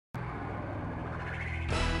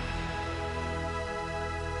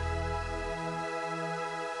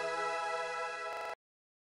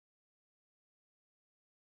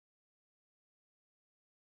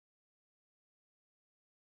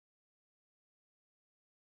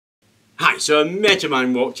Hi, so a mate of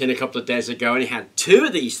mine walked in a couple of days ago and he had two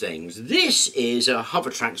of these things. This is a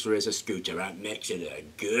Hovertrax Razor scooter. That makes it a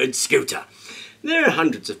good scooter. They're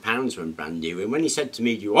hundreds of pounds when brand new, and when he said to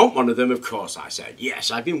me, "Do you want one of them?" Of course I said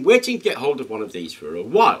yes. I've been waiting to get hold of one of these for a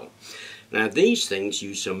while. Now these things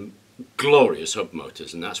use some glorious hub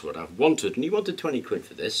motors, and that's what I've wanted, and he wanted 20 quid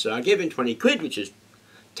for this, so I gave him 20 quid, which is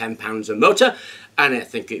 £10 a motor, and I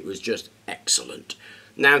think it was just excellent.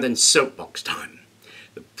 Now then, soapbox time.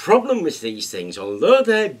 The problem with these things, although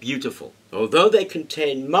they're beautiful, although they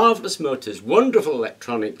contain marvellous motors, wonderful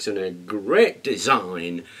electronics and a great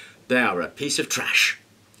design, they are a piece of trash.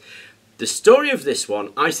 The story of this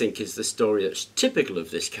one, I think, is the story that's typical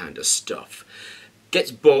of this kind of stuff.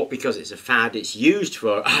 Gets bought because it's a fad, it's used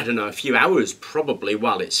for, I don't know, a few hours probably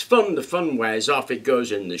while it's fun, the fun wears off, it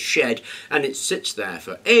goes in the shed and it sits there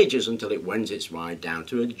for ages until it wends its ride down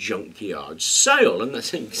to a junkyard sale, and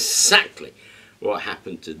that's exactly what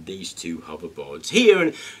happened to these two hoverboards here,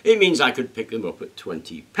 and it means I could pick them up at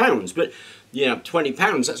 £20. But, you know,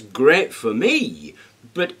 £20, that's great for me,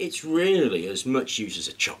 but it's really as much use as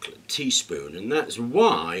a chocolate teaspoon, and that's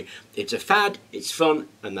why it's a fad, it's fun,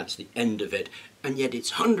 and that's the end of it. And yet it's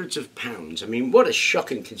hundreds of pounds. I mean, what a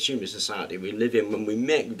shocking consumer society we live in when we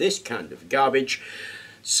make this kind of garbage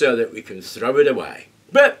so that we can throw it away.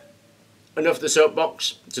 But enough of the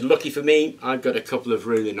soapbox. It's lucky for me, I've got a couple of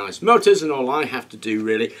really nice motors, and all I have to do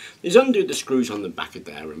really is undo the screws on the back of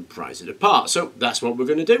there and prise it apart. So that's what we're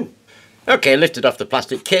going to do. Okay, lifted off the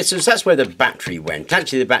plastic cases, that's where the battery went.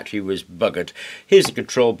 Actually the battery was buggered. Here's the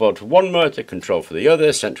control board for one motor, control for the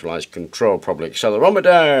other, centralised control, probably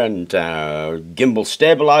accelerometer and gimbal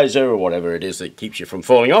stabiliser or whatever it is that keeps you from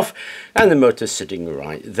falling off, and the motor's sitting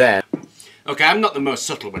right there. Okay, I'm not the most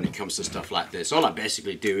subtle when it comes to stuff like this. All I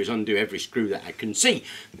basically do is undo every screw that I can see,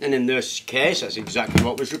 and in this case that's exactly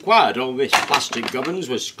what was required. All this plastic gubbins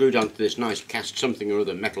was screwed onto this nice cast something or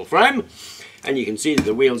other metal frame, and you can see that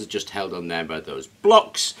the wheels are just held on there by those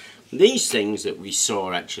blocks. These things that we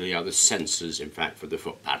saw actually are the sensors, in fact, for the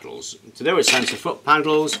foot paddles. So there were sensor foot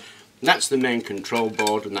paddles. That's the main control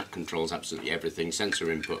board, and that controls absolutely everything,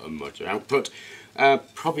 sensor input and motor output.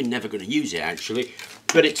 Probably never going to use it actually,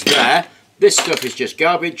 but it's there. This stuff is just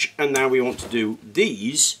garbage, and now we want to do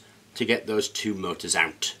these to get those two motors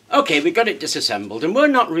out. Okay, we got it disassembled, and we're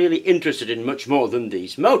not really interested in much more than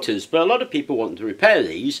these motors, but a lot of people want to repair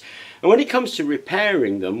these, and when it comes to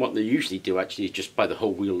repairing them, what they usually do actually is just buy the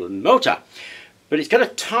whole wheel and motor. But it's got a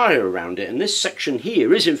tyre around it, and this section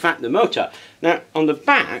here is in fact the motor. Now on the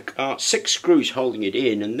back are 6 screws holding it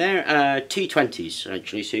in, and they're T20s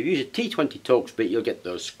actually, so if you use a T20 Torx bit you'll get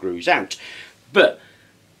those screws out. But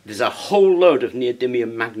there's a whole load of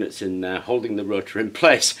neodymium magnets in there holding the rotor in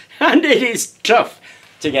place, and it is tough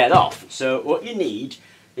to get off. So what you need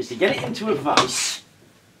is to get it into a vise,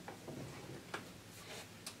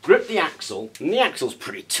 grip the axle, and the axle's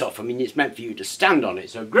pretty tough, I mean it's meant for you to stand on it,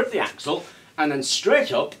 so grip the axle and then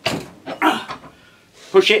straight up,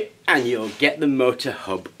 push it, and you'll get the motor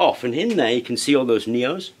hub off. And in there you can see all those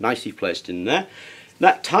neos nicely placed in there.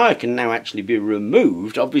 That tyre can now actually be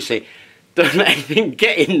removed. Obviously don't let anything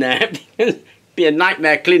get in there because it'd be a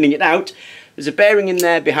nightmare cleaning it out. There's a bearing in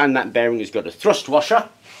there. Behind that bearing has got a thrust washer,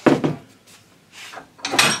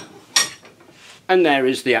 and there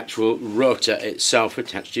is the actual rotor itself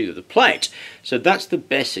attached to the plate. So that's the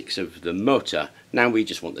basics of the motor. Now we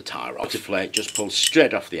just want the tyre off. The plate just pulls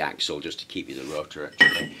straight off the axle just to keep you the rotor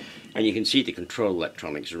actually. And you can see the control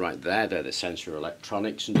electronics right there. They're the sensor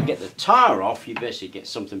electronics. And to get the tyre off, you basically get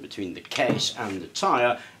something between the case and the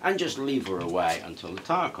tyre and just lever away until the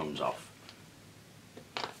tyre comes off.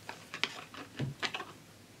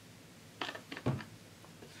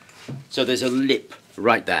 So there's a lip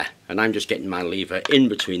right there, and I'm just getting my lever in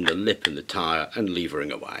between the lip and the tyre and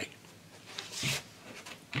levering away.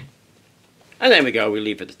 And there we go, we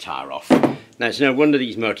lever the tyre off. Now it's no wonder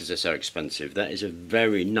these motors are so expensive. That is a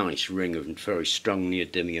very nice ring of very strong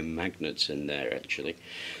neodymium magnets in there actually.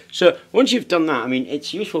 So once you've done that, I mean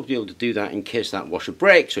it's useful to be able to do that in case that washer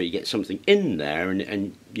breaks or you get something in there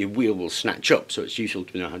and your wheel will snatch up. So it's useful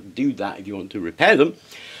to know how to do that if you want to repair them.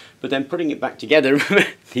 But then putting it back together,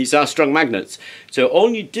 these are strong magnets. So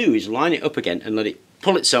all you do is line it up again and let it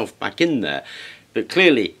pull itself back in there. But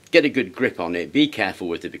clearly, get a good grip on it, be careful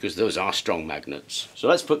with it because those are strong magnets. So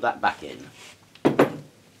let's put that back in.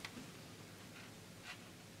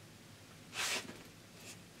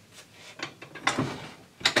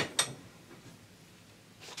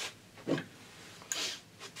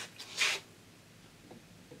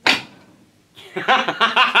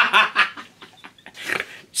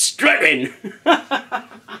 Straight in!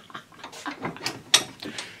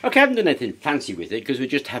 Okay, I haven't done anything fancy with it because we're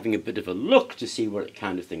just having a bit of a look to see what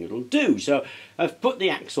kind of thing it'll do. So I've put the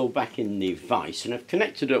axle back in the vise and I've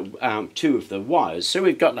connected up 2 of the wires. So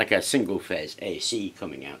we've got like a single phase AC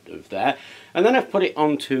coming out of there. And then I've put it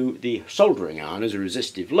onto the soldering iron as a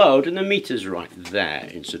resistive load, and the meter's right there,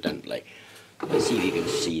 incidentally. Let's see if you can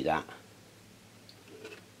see that.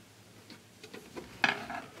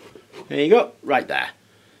 There you go, right there.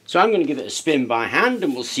 So I'm going to give it a spin by hand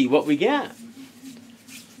and we'll see what we get.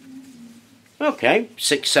 Okay,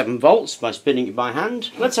 6-7 volts by spinning it by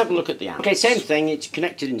hand. Let's have a look at the amp. Okay, same thing, it's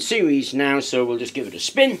connected in series now, so we'll just give it a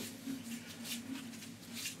spin.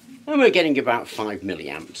 And we're getting about 5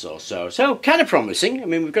 milliamps or so. So, kind of promising. I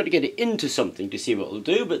mean, we've got to get it into something to see what it'll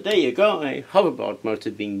do, but there you go, a hoverboard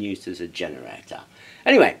motor being used as a generator.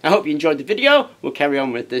 Anyway, I hope you enjoyed the video. We'll carry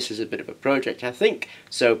on with this as a bit of a project, I think.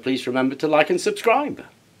 So please remember to like and subscribe.